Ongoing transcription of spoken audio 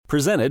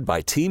Presented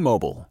by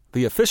T-Mobile,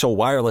 the official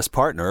wireless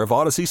partner of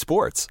Odyssey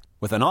Sports.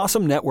 With an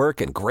awesome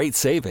network and great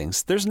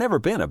savings, there's never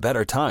been a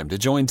better time to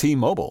join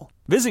T-Mobile.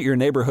 Visit your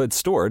neighborhood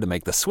store to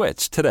make the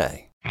switch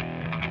today.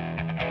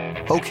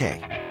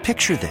 Okay,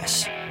 picture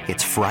this.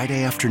 It's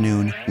Friday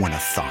afternoon when a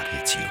thought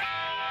hits you.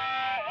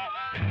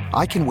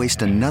 I can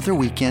waste another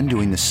weekend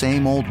doing the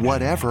same old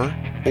whatever,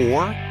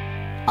 or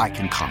I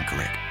can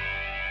conquer it.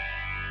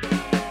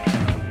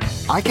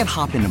 I can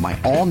hop into my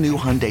all-new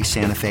Hyundai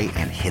Santa Fe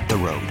and hit the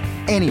road.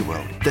 Any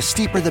road. The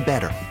steeper, the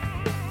better.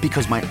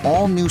 Because my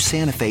all-new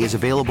Santa Fe is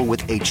available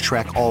with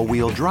H-Track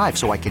all-wheel drive,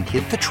 so I can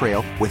hit the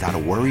trail without a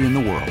worry in the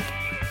world.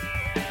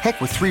 Heck,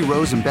 with 3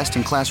 rows and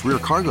best-in-class rear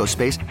cargo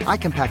space, I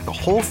can pack the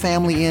whole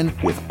family in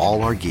with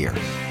all our gear.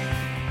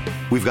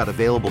 We've got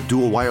available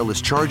dual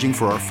wireless charging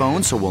for our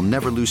phones, so we'll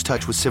never lose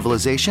touch with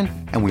civilization,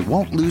 and we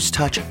won't lose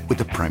touch with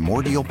the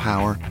primordial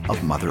power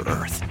of Mother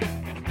Earth.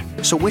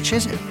 So which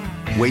is it?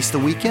 Waste the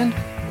weekend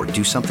or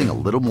do something a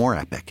little more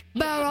epic?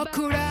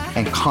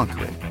 And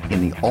conquer it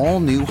in the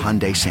all-new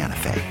Hyundai Santa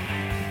Fe.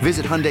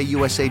 Visit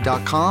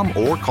HyundaiUSA.com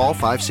or call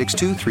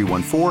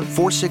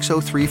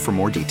 562-314-4603 for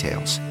more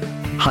details.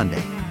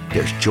 Hyundai,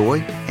 there's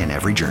joy in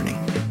every journey.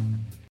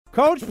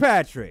 Coach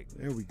Patrick.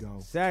 There we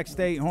go. Sac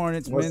State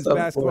Hornets What's men's up,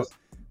 basketball. boys?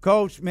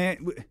 Coach,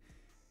 man.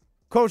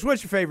 Coach,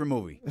 what's your favorite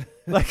movie?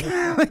 Coach,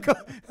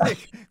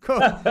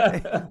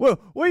 what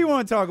do you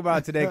want to talk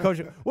about today,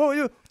 Coach?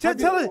 Well, tell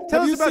us about.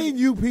 Have you seen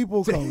You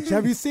People, Coach?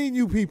 Have you seen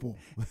You People?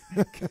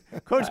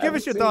 Coach, give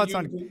us your thoughts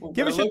on.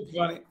 Give us your.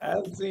 Funny. I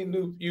haven't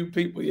seen You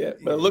People yet,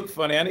 but it looked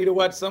funny. I need to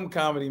watch some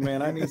comedy,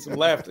 man. I need some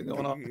laughter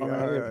going on.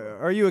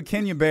 Are you a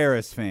Kenya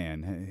Barris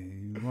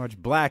fan? You watch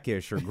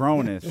Blackish or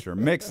Grownish or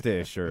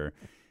Mixedish or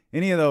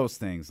any of those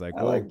things? I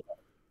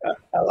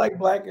like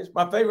Blackish.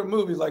 My favorite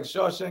movie is like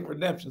Shawshank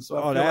Redemption, so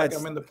I feel like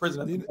I'm in the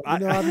prison.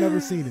 I've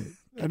never seen it.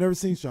 I've never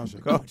seen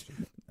Shawshank. Coach,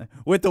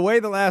 with the way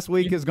the last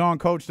week has gone,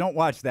 Coach, don't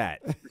watch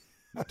that.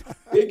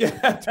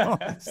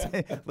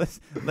 let's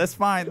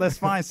find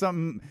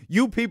something.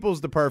 You People's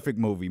the perfect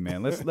movie,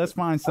 man. Let's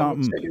find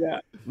something.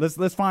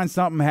 Let's find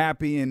something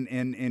happy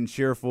and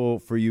cheerful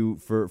for you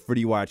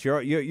to watch.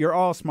 You're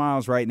all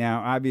smiles right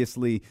now.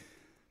 Obviously,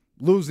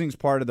 losing's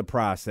part of the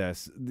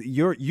process.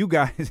 You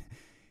guys.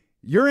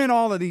 You're in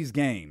all of these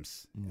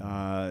games.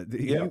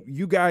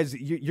 You guys,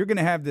 you're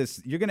gonna have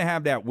this. You're gonna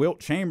have that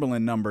Wilt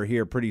Chamberlain number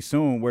here pretty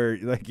soon, where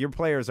like your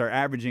players are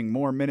averaging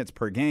more minutes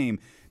per game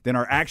than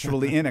are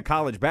actually in a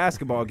college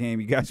basketball game.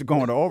 You guys are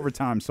going to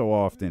overtime so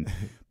often,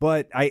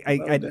 but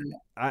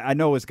I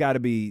know it's got to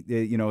be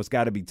it's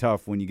got to be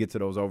tough when you get to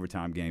those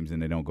overtime games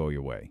and they don't go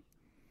your way.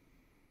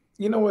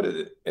 You know what?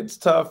 It's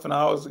tough, and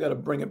I always got to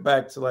bring it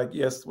back to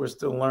yes, we're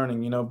still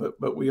learning,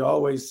 but we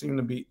always seem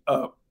to be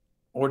up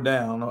or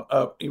down or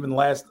up. Even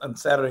last on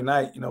Saturday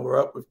night, we're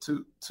up with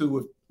two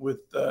with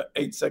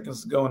 8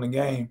 seconds to go in the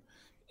game,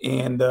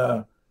 and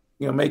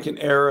make an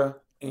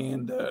error,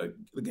 and the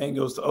game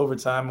goes to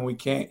overtime, and we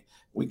can't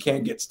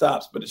get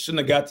stops. But it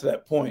shouldn't have got to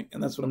that point,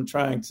 and that's what I'm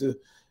trying to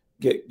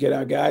get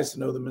our guys to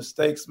know. The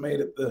mistakes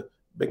made at the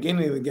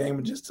beginning of the game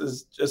are just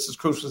as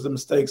crucial as the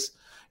mistakes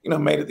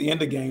made at the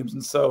end of games.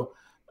 And so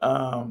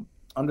I'm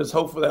just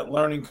hopeful that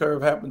learning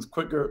curve happens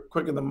quicker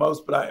than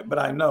most. But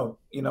I know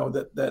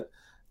that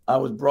I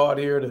was brought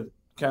here to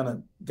kind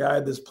of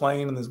guide this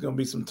plane, and there's going to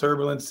be some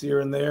turbulence here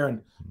and there.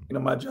 And,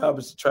 my job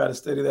is to try to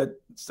steady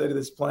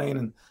this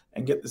plane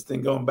and get this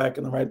thing going back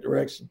in the right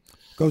direction.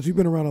 Coach, you've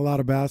been around a lot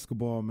of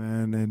basketball,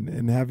 man.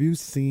 And have you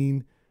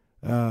seen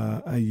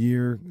have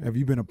you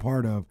been a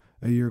part of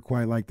a year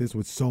quite like this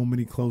with so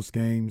many close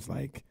games?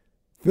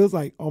 Feels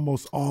like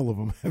almost all of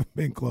them have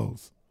been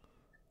close.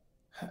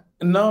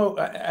 No,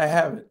 I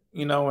haven't,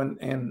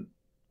 and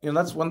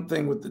that's one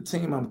thing with the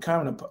team. I'm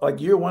kind of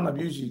year one, I'm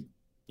usually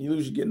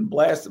getting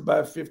blasted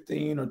by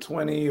 15 or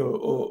 20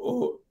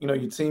 or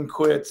your team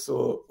quits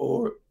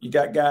or you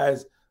got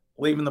guys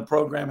leaving the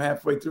program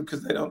halfway through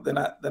because they're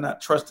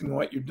not trusting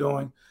what you're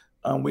doing.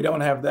 We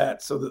don't have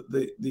that. So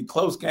the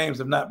close games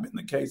have not been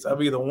the case.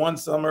 I've either won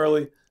some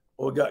early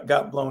or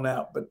got blown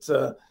out. But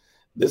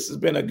this has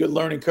been a good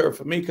learning curve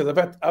for me because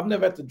I've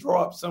never had to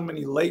draw up so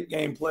many late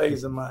game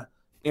plays in my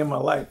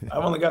life.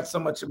 I've only got so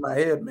much in my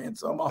head, man.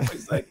 So I'm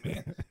always like,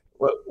 man,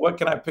 what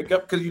can I pick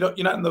up? Because you're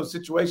not in those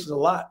situations a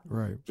lot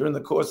during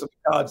the course of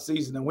the college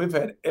season. And we've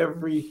had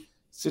every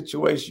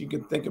situation you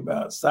can think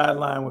about: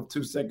 sideline with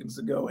 2 seconds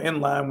to go,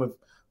 in line with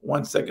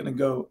 1 second to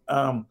go.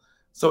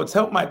 So it's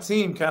helped my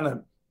team kind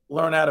of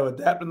learn how to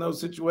adapt in those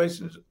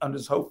situations. I'm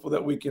just hopeful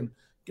that we can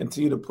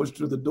continue to push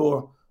through the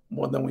door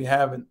more than we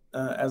haven't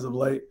as of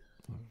late.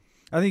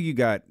 I think you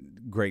got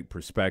great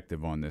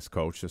perspective on this,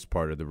 Coach. That's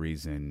part of the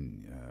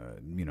reason,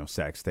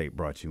 Sac State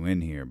brought you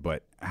in here.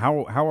 But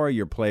how are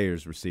your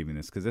players receiving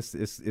this? Because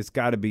it's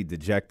got to be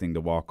dejecting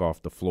to walk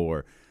off the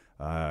floor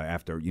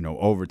after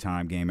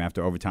overtime, game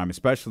after overtime,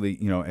 especially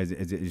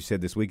as you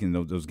said this weekend,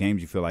 those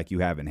games you feel like you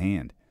have in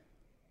hand.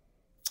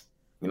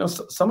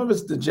 Some of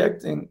it's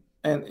dejecting,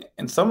 and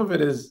some of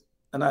it is,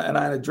 and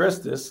I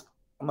addressed this.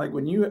 I'm like,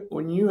 when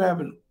you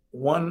haven't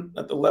won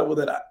at the level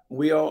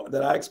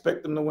that I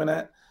expect them to win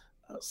at.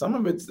 Some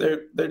of it's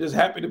they're just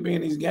happy to be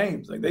in these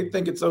games. Like they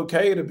think it's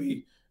okay to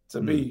be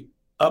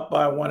up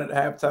by 1 at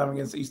halftime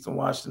against Eastern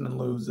Washington and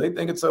lose. They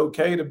think it's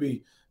okay to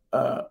be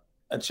a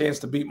chance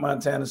to beat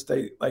Montana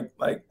State. Like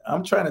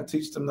I'm trying to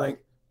teach them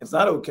like it's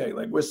not okay.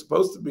 Like we're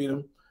supposed to beat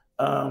them.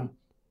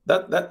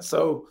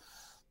 So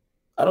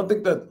I don't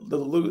think that the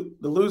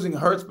losing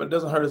hurts, but it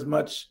doesn't hurt as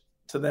much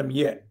to them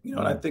yet. And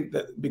I think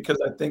that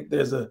because I think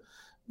there's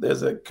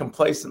a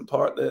complacent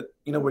part that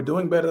we're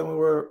doing better than we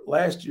were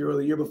last year or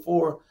the year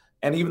before.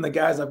 And even the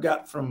guys I've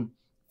got from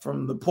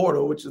the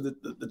portal, which is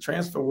the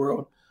transfer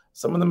world,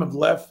 some of them have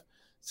left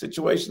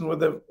situations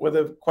where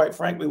they've quite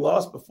frankly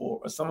lost before,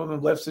 or some of them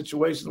have left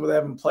situations where they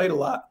haven't played a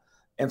lot,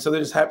 and so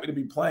they're just happy to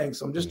be playing.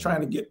 So I'm just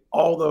trying to get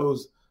all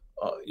those,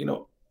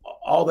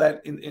 all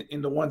that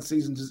into one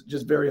season,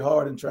 just very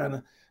hard, and trying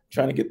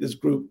to get this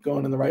group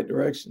going in the right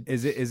direction.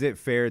 Is it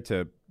fair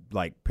to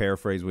like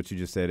paraphrase what you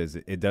just said? Is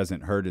it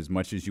doesn't hurt as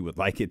much as you would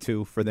like it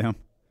to for them?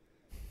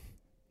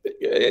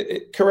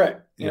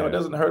 Correct. It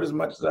doesn't hurt as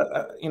much as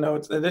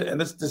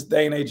and it's this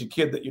day and age of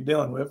kid that you're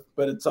dealing with,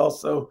 but it's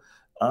also,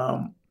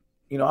 I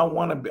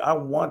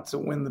want to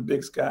win the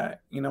Big Sky,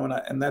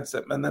 and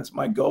that's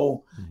my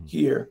goal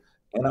here.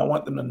 And I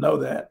want them to know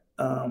that,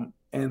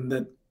 and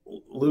that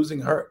losing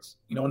hurts,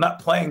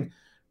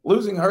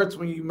 losing hurts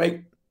when you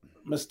make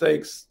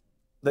mistakes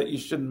that you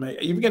shouldn't make.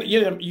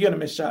 You're gonna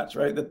miss shots,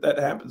 right? That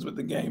happens with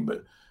the game,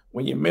 but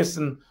when you're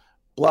missing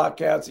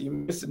blockouts, you're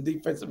missing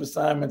defensive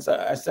assignments.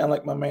 I sound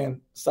like my man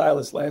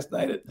Silas last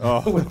night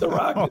with the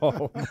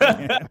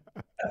Rockets.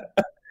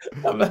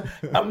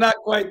 I'm not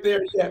quite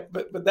there yet,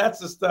 but that's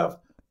the stuff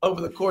over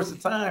the course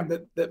of time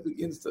that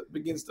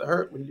begins to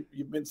hurt when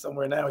you've been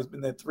somewhere now. He's been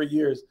there 3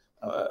 years.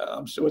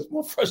 I'm sure it's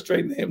more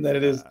frustrating to him than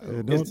it is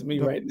to me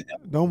right now.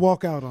 Don't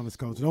walk out on us,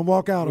 Coach. Don't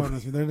walk out on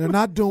us. They're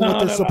not doing what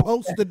they're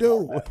supposed to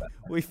do.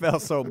 We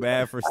felt so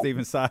bad for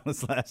Stephen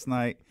Silas last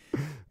night.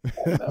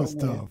 That was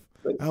tough.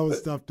 That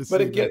was tough to see.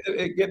 But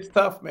it gets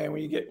tough, man,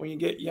 when you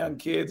get young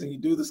kids and you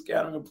do the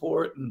scouting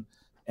report and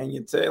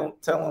you tell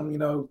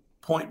them,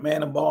 point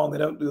man and ball, and they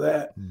don't do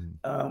that.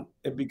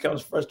 It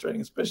becomes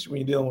frustrating, especially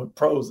when you're dealing with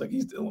pros like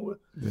he's dealing with.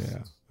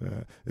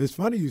 Yeah. It's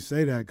funny you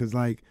say that because,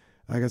 like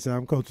I said,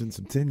 I'm coaching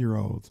some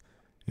 10-year-olds,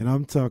 and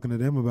I'm talking to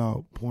them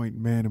about point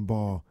man and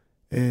ball.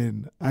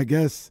 And I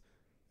guess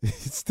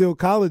it's still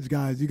college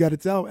guys. You got to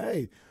tell them,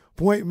 hey,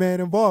 point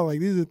man and ball. Like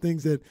these are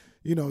things that,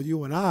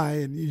 you and I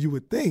and you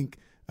would think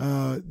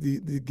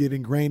they get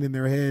ingrained in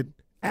their head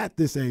at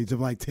this age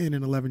of like 10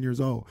 and 11 years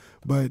old.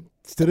 But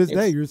to this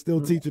day, you're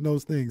still teaching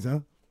those things, huh?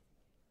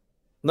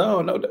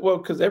 No. Well,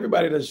 because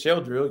everybody does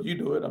shell drill. You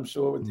do it, I'm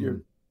sure, with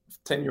your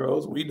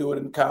 10-year-olds. We do it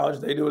in college.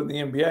 They do it in the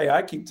NBA.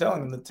 I keep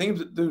telling them the teams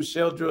that do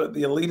shell drill at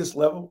the elitist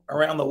level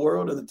around the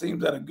world are the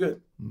teams that are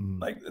good.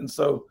 And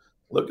so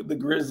look at the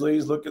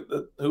Grizzlies, look at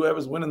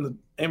whoever's winning the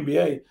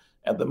NBA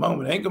at the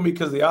moment. It ain't going to be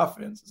because of the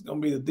offense. It's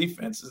going to be the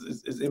defense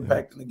is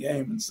impacting the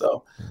game. And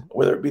so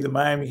whether it be the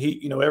Miami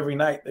Heat, every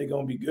night they're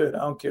going to be good. I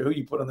don't care who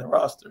you put on their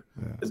roster.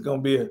 It's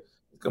going to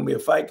be a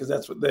fight because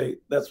that's what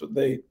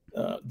they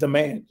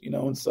demand,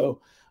 And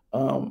so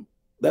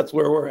that's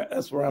where we're at.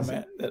 That's where I'm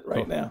at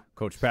right now.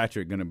 Coach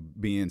Patrick going to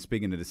be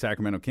speaking to the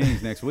Sacramento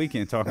Kings next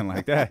weekend, talking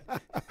like that.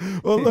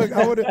 Well, look,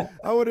 I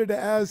wanted to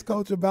ask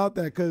Coach about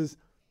that because,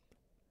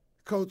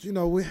 Coach,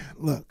 we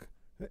look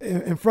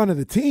in front of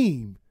the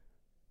team.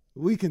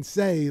 We can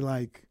say,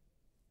 like,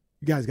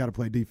 you guys got to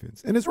play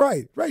defense. And it's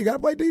right. You got to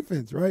play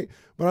defense, right?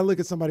 But I look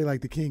at somebody like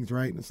the Kings,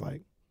 right, and it's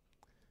like,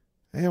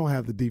 they don't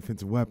have the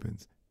defensive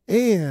weapons.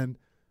 And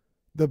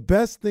the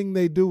best thing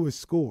they do is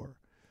score.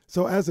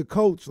 So as a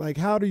coach, like,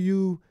 how do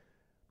you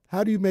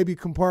maybe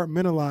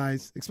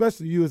compartmentalize,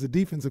 especially you as a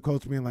defensive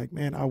coach being like,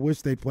 man, I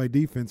wish they'd play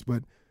defense,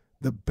 but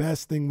the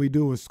best thing we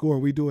do is score.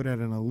 We do it at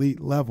an elite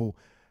level.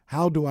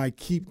 How do I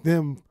keep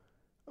them,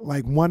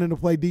 like, wanting to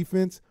play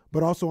defense,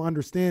 but also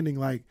understanding,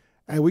 like,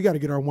 hey, we got to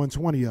get our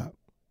 120 up.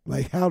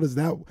 Like, how does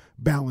that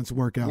balance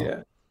work out?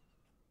 Yeah.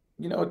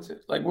 It's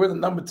like we're the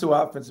number 2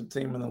 offensive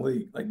team in the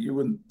league. Like, you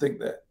wouldn't think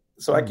that.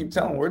 So I keep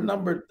telling them we're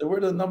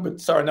the number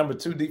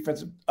 2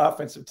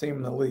 offensive team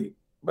in the league.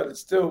 But it's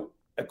still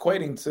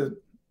equating to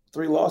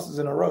 3 losses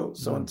in a row.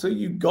 So until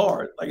you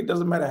guard, like, it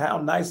doesn't matter how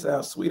nice,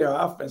 how sweet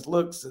our offense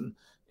looks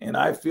and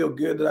I feel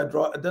good that I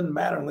draw. It doesn't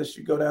matter unless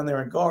you go down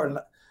there and guard. And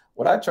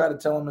what I try to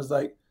tell them is,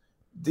 like,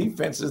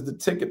 defense is the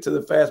ticket to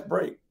the fast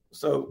break.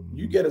 So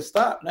you get a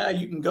stop. Now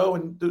you can go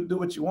and do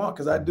what you want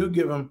because I do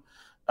give them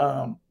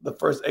the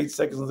first 8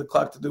 seconds of the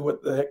clock to do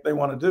what the heck they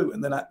want to do,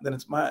 and then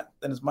it's my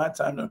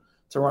time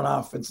to run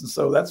offense. And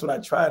so that's what I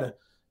try to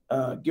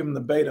give them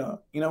the bait on.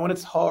 When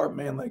it's hard,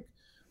 man, like,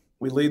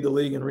 we lead the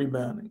league in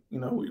rebounding.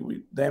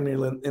 We damn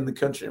near in the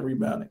country in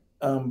rebounding.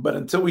 But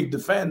until we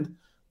defend,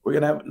 we're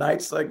gonna have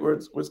nights like where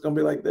it's gonna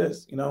be like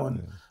this.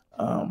 And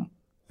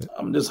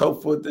I'm just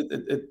hopeful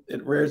that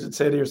it rears its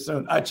head here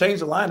soon. I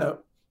changed the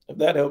lineup, if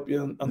that helped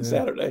you, on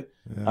Saturday.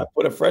 I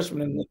put a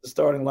freshman in the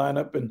starting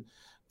lineup, and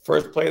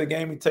first play of the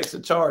game, he takes a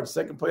charge.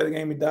 Second play of the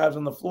game, he dives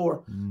on the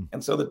floor.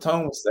 And so the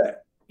tone was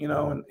set,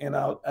 and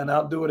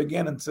I'll do it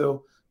again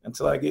until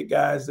I get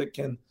guys that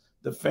can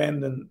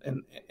defend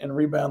and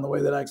rebound the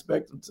way that I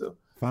expect them to.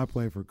 If I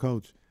play for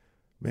Coach,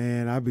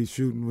 man, I'd be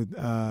shooting with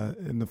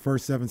in the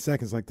first 7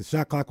 seconds, like the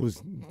shot clock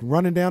was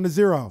running down to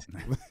 0.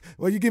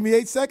 Well, you give me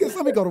 8 seconds?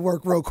 Let me go to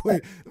work real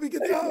quick. Let me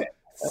get down.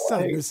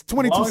 Son, there's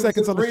 22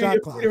 seconds on the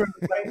shot clock.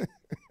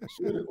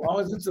 Shoot, as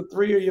long as it's a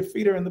 3 or your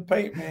feet are in the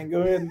paint, man,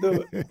 go ahead and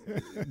do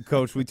it.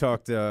 Coach, we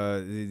talked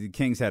the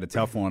Kings had a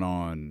tough one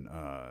on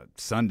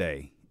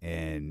Sunday.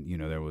 And, you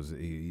know, there was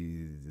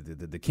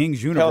the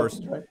Kings universe.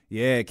 Pelicans, right?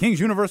 Yeah, Kings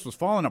universe was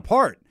falling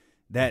apart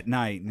that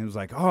night. And it was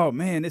like, oh,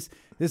 man, this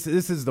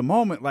is the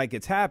moment, like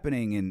it's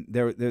happening. And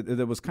there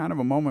was kind of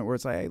a moment where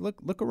it's like, hey,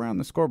 look around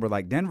the scoreboard.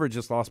 Like Denver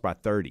just lost by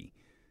 30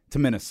 to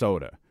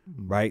Minnesota,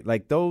 right?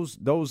 Like those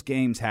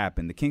games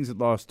happened. The Kings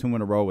had lost 2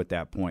 in a row at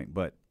that point.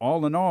 But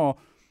all in all,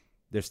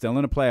 they're still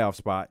in a playoff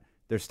spot.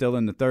 They're still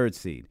in the 3rd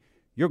seed.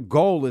 Your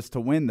goal is to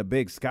win the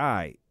Big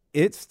Sky.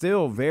 It's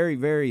still very,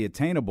 very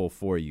attainable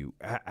for you.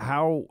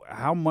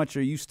 How much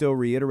are you still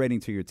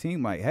reiterating to your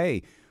team, like,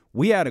 hey,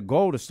 we had a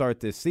goal to start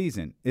this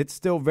season. It's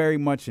still very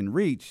much in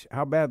reach.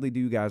 How badly do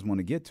you guys want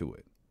to get to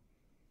it?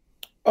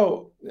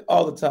 Oh,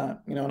 all the time,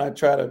 you know. And I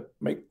try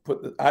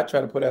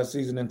to put our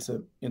season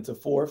into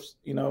fourths,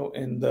 you know,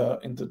 and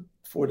into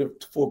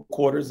four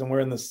quarters, and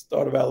we're in the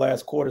start of our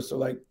last quarter. So,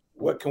 like,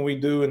 what can we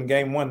do in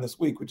game 1 this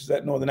week, which is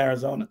at Northern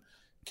Arizona?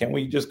 Can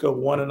we just go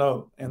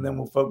 1-0, and then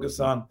we'll focus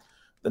on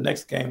the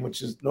next game,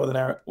 which is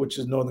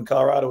Northern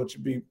Colorado, which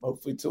would be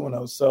hopefully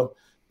 2-0. So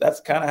that's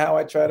kind of how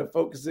I try to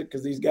focus it,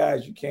 because these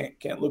guys you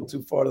can't look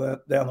too far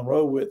down the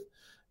road with,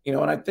 you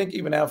know. And I think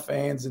even our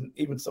fans and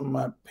even some of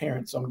my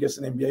parents, so I'm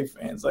guessing NBA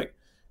fans, like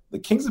the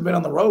Kings have been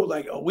on the road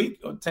like a week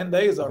or 10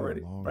 days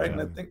already, right? And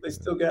I think they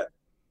still got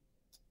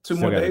 2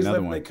 more days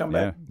left when they come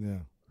back. Yeah.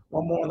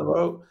 One more on the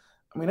road.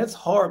 I mean, it's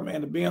hard, man,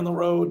 to be on the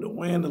road, to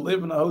win, to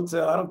live in a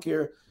hotel. I don't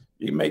care.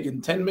 You're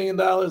making $10 million,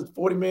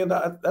 $40 million.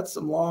 That's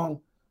some long.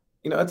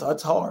 You know,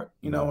 it's hard,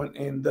 you know,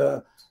 and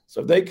so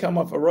if they come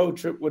off a road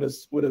trip with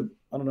a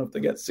I don't know if they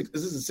got 6.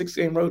 This is a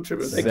 6-game road trip.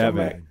 If they 7, come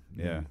back,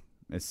 yeah,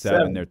 it's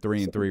 7. They're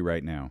 3-3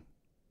 right now.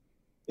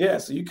 Yeah,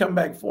 so you come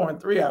back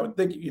 4-3. I would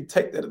think you'd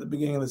take that at the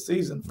beginning of the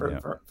season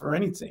for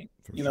any team,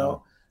 you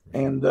know,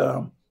 and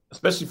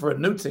especially for a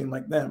new team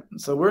like them. And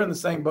so we're in the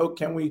same boat.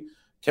 Can we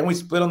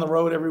split on the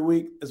road every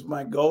week? Is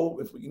my goal.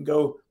 If we can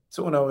go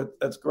 2-0,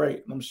 that's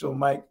great. And I'm sure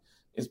Mike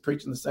is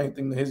preaching the same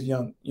thing to his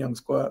young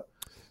squad.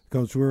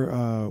 Coach, we're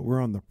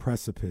on the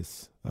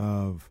precipice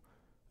of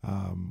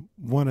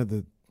one of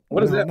the.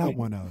 What does that not mean?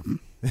 One of.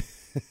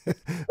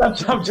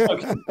 I'm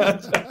joking.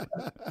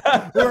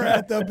 We're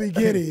at the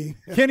beginning.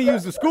 Kenny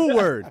used the school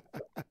word.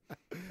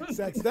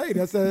 Sac State.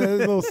 That's a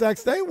little Sac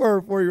State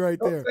word for you right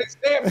there.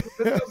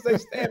 Don't say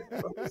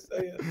Stanford.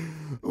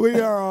 We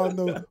are on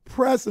the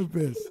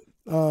precipice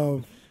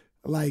of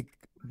like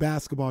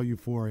basketball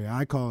euphoria.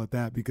 I call it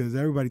that because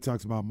everybody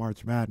talks about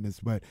March Madness,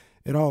 but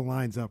it all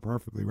lines up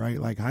perfectly, right?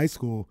 Like high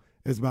school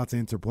is about to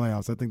enter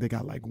playoffs. I think they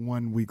got like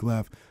 1 week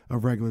left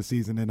of regular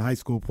season and high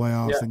school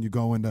playoffs, and you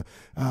go into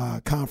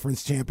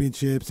conference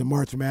championships and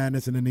March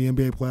Madness, and then the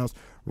NBA playoffs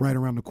right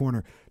around the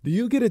corner. Do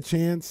you get a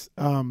chance?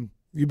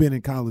 You've been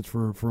in college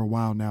for a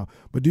while now,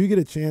 but do you get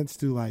a chance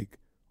to like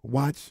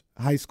watch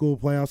high school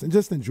playoffs and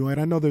just enjoy it?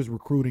 I know there's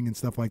recruiting and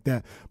stuff like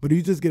that, but do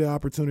you just get an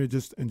opportunity to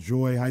just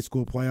enjoy high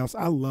school playoffs?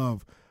 I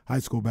love high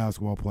school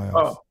basketball playoffs.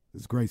 Oh,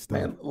 it's great stuff.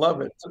 Man,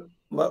 love it.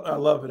 I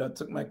love it. I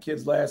took my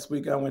kids last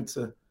week. I went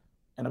to,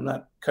 and I'm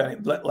not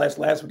cutting.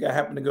 Last week I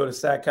happened to go to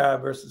Sakai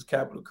versus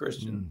Capital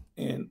Christian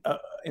in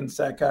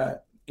Sakai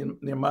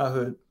near my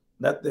hood.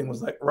 That thing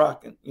was like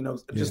rocking. You know,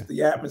 just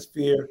the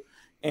atmosphere,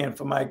 and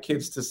for my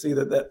kids to see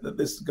that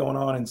this is going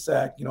on in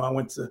Sac. You know, I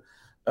went to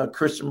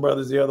Christian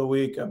Brothers the other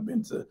week. I've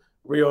been to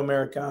Rio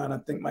American. I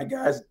think my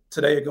guys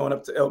today are going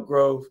up to Elk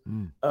Grove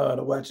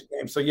to watch a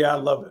game. So yeah, I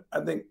love it.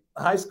 I think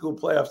high school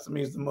playoffs to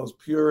me is the most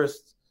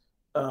purest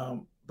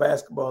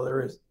basketball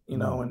there is. You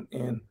know,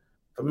 and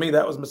for me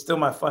that was still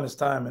my funnest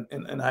time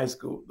in high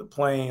school. The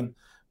playing,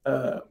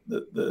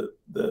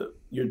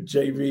 your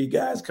JV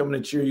guys coming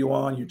to cheer you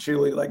on, your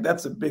cheerleader, like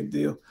that's a big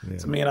deal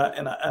to me, and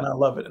I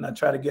love it, and I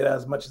try to get out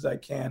as much as I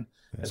can,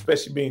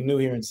 especially being new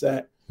here in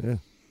Sac. Yeah.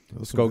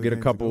 Let's go get a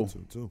couple.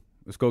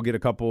 Let's go get a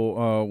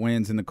couple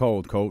wins in the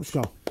cold, Coach.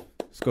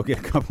 Let's go get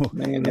a couple.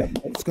 Man,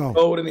 let's go.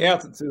 Cold in the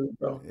altitude,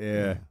 bro.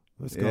 Yeah.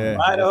 Let's go. Yeah.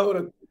 Idaho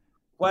to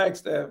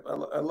Flagstaff.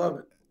 I love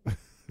it.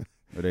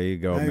 Well, there you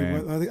go,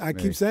 man. Well, I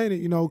keep saying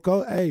it. You know,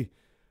 hey,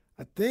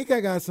 I think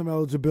I got some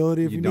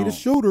eligibility if you need a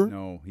shooter.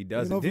 No, he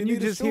doesn't. You know, Didn't you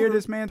just hear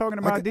this man talking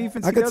about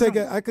defense? I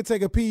could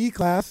take a PE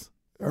class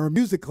or a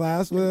music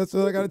class. Well, that's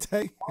what I got to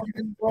take. You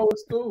didn't go to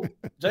school.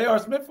 J.R.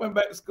 Smith went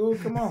back to school.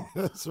 Come on.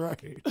 That's right.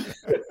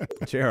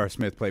 J.R.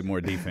 Smith played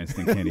more defense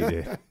than Kenny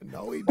did.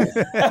 No, he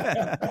didn't.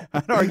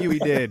 I'd argue he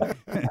did.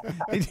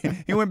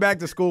 He went back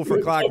to school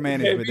for clock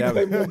management.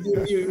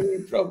 You're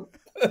in trouble.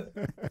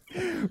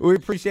 We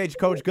appreciate you,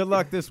 Coach. Good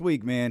luck this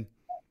week, man.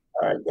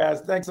 All right,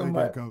 guys. Thanks so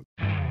much. Coach.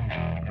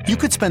 You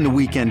could spend the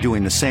weekend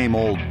doing the same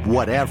old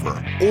whatever,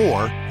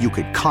 or you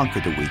could conquer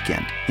the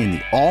weekend in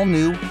the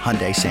all-new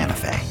Hyundai Santa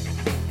Fe.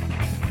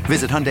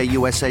 Visit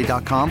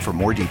HyundaiUSA.com for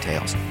more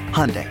details.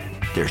 Hyundai,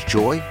 there's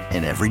joy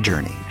in every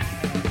journey.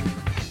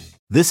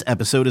 This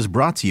episode is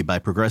brought to you by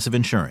Progressive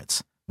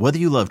Insurance. Whether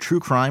you love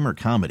true crime or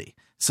comedy,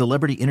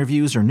 celebrity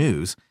interviews or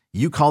news,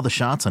 you call the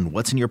shots on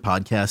what's in your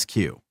podcast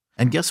queue.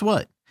 And guess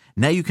what?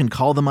 Now you can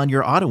call them on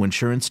your auto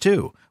insurance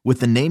too with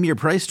the Name Your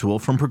Price tool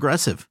from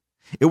Progressive.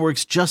 It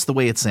works just the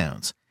way it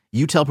sounds.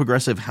 You tell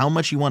Progressive how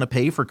much you want to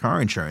pay for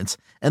car insurance,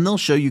 and they'll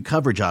show you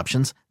coverage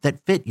options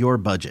that fit your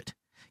budget.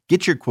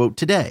 Get your quote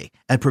today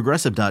at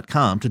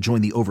Progressive.com to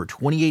join the over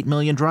 28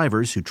 million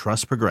drivers who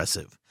trust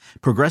Progressive.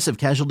 Progressive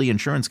Casualty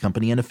Insurance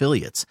Company and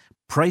Affiliates.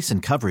 Price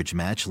and coverage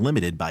match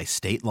limited by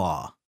state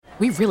law.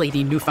 We really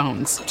need new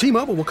phones.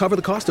 T-Mobile will cover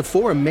the cost of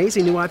 4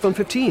 amazing new iPhone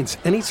 15s,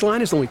 and each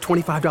line is only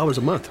 $25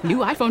 a month. New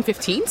iPhone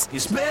 15s?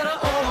 It's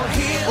better over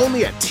here.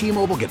 Only at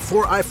T-Mobile, get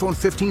 4 iPhone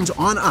 15s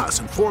on us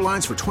and 4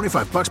 lines for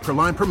 $25 per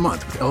line per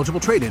month with eligible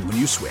trade-in when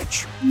you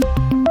switch.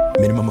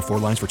 Minimum of 4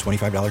 lines for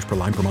 $25 per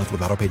line per month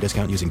with autopay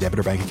discount using debit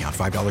or bank account.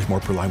 $5 more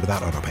per line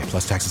without autopay,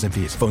 plus taxes and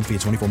fees. Phone fee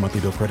at 24 monthly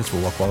bill credits for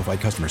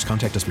well-qualified customers.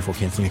 Contact us before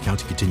canceling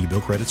account to continue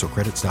bill credits or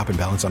credit stop and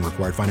balance on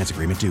required finance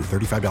agreement due.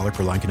 $35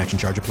 per line connection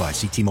charge applies.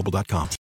 See T-Mobile.com.